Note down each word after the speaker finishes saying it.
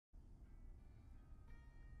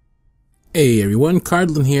Hey everyone,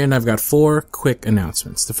 Cardlin here, and I've got 4 quick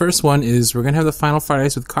announcements. The first one is we're going to have the final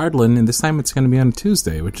Fridays with Cardlin, and this time it's going to be on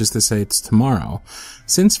Tuesday, which is to say it's tomorrow.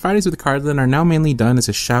 Since Fridays with Cardlin are now mainly done as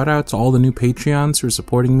a shout out to all the new Patreons who are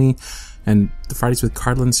supporting me, and the Fridays with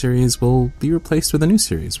Cardlin series will be replaced with a new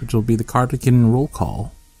series, which will be the Cardigan Roll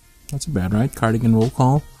Call. Not too bad, right? Cardigan Roll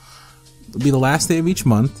Call. It'll be the last day of each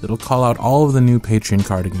month. It'll call out all of the new Patreon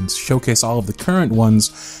cardigans, showcase all of the current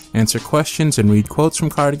ones, answer questions and read quotes from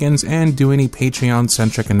cardigans, and do any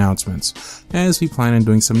Patreon-centric announcements, as we plan on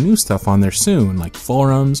doing some new stuff on there soon, like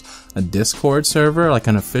forums, a Discord server, like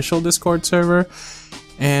an official Discord server,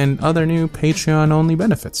 and other new Patreon-only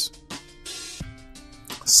benefits.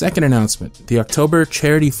 Second announcement, the October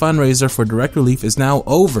charity fundraiser for Direct Relief is now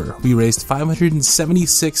over. We raised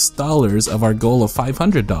 $576 of our goal of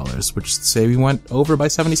 $500, which say we went over by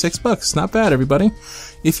 $76. Not bad, everybody.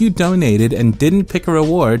 If you donated and didn't pick a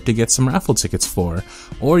reward to get some raffle tickets for,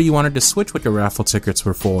 or you wanted to switch what your raffle tickets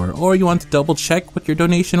were for, or you want to double check what your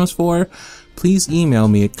donation was for, please email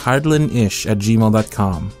me at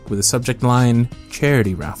cardlinish@gmail.com with the subject line,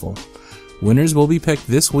 Charity Raffle. Winners will be picked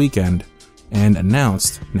this weekend and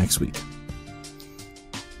announced next week.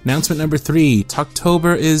 Announcement number 3,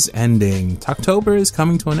 Talktober is ending. Talktober is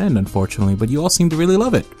coming to an end, unfortunately, but you all seem to really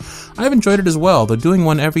love it. I've enjoyed it as well, though doing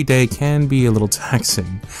one every day can be a little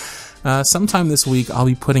taxing. Sometime this week, I'll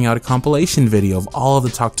be putting out a compilation video of all of the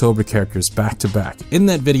Talktober characters back to back. In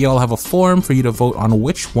that video, I'll have a forum for you to vote on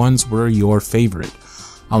which ones were your favorite.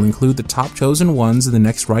 I'll include the top chosen ones in the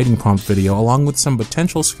next writing prompt video, along with some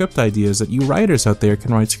potential script ideas that you writers out there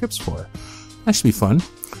can write scripts for. That should be fun.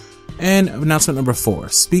 And announcement number 4.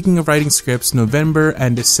 Speaking of writing scripts, November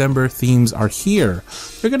and December themes are here.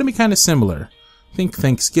 They're going to be kind of similar. Think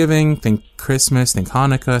Thanksgiving, think Christmas, think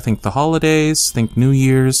Hanukkah, think the holidays, think New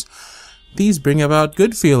Year's. These bring about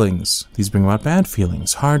good feelings. These bring about bad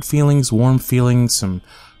feelings, hard feelings, warm feelings, some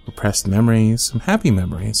repressed memories, some happy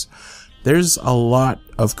memories. There's a lot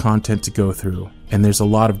of content to go through, and there's a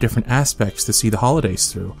lot of different aspects to see the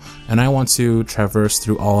holidays through, and I want to traverse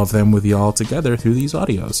through all of them with y'all together through these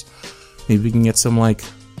audios. Maybe we can get some, like,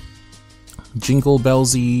 Jingle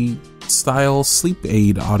Bellsy style sleep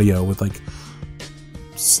aid audio with, like,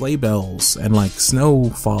 sleigh bells and, like,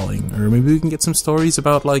 snow falling, or maybe we can get some stories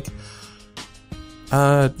about, like,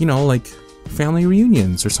 like, family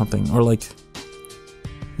reunions or something, or, like,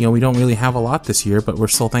 we don't really have a lot this year, but we're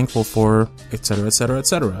still thankful for, etc., etc.,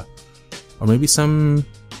 etc. Or maybe some,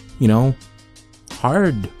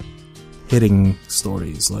 hard-hitting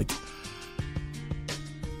stories, like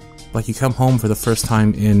you come home for the first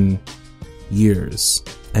time in years,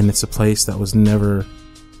 and it's a place that was never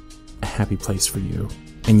a happy place for you,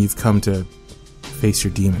 and you've come to face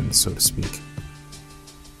your demons, so to speak.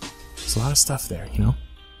 There's a lot of stuff there,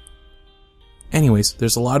 Anyways,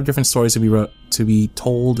 there's a lot of different stories to be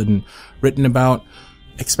told and written about.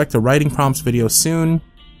 Expect a writing prompts video soon.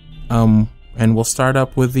 And we'll start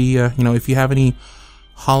up with the, if you have any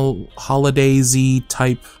holidaysy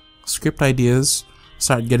type script ideas,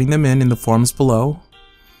 start getting them in the forums below.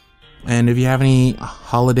 And if you have any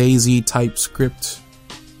holidaysy type script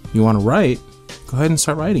you want to write, go ahead and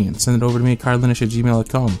start writing it. Send it over to me at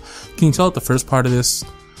cardlinish@gmail.com. Can you tell that the first part of this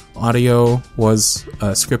audio was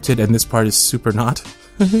scripted and this part is super not?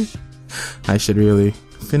 I should really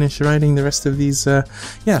finish writing the rest of these.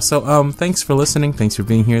 Thanks for listening. Thanks for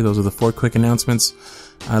being here. Those are the 4 quick announcements.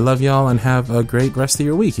 I love y'all and have a great rest of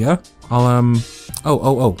your week, yeah? One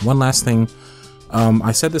last thing.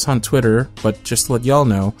 I said this on Twitter, but just to let y'all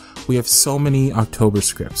know, we have so many October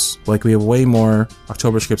scripts. Like, we have way more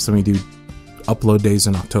October scripts than we do upload days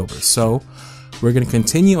in October. So, we're going to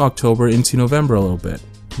continue October into November a little bit.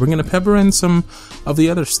 We're going to pepper in some of the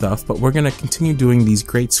other stuff, but we're going to continue doing these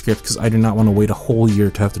great scripts because I do not want to wait a whole year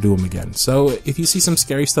to have to do them again. So if you see some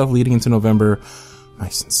scary stuff leading into November, my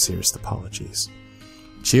sincerest apologies.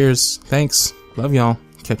 Cheers. Thanks. Love y'all.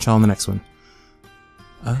 Catch y'all in the next one.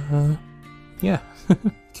 Yeah.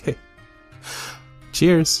 Okay.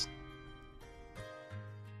 Cheers.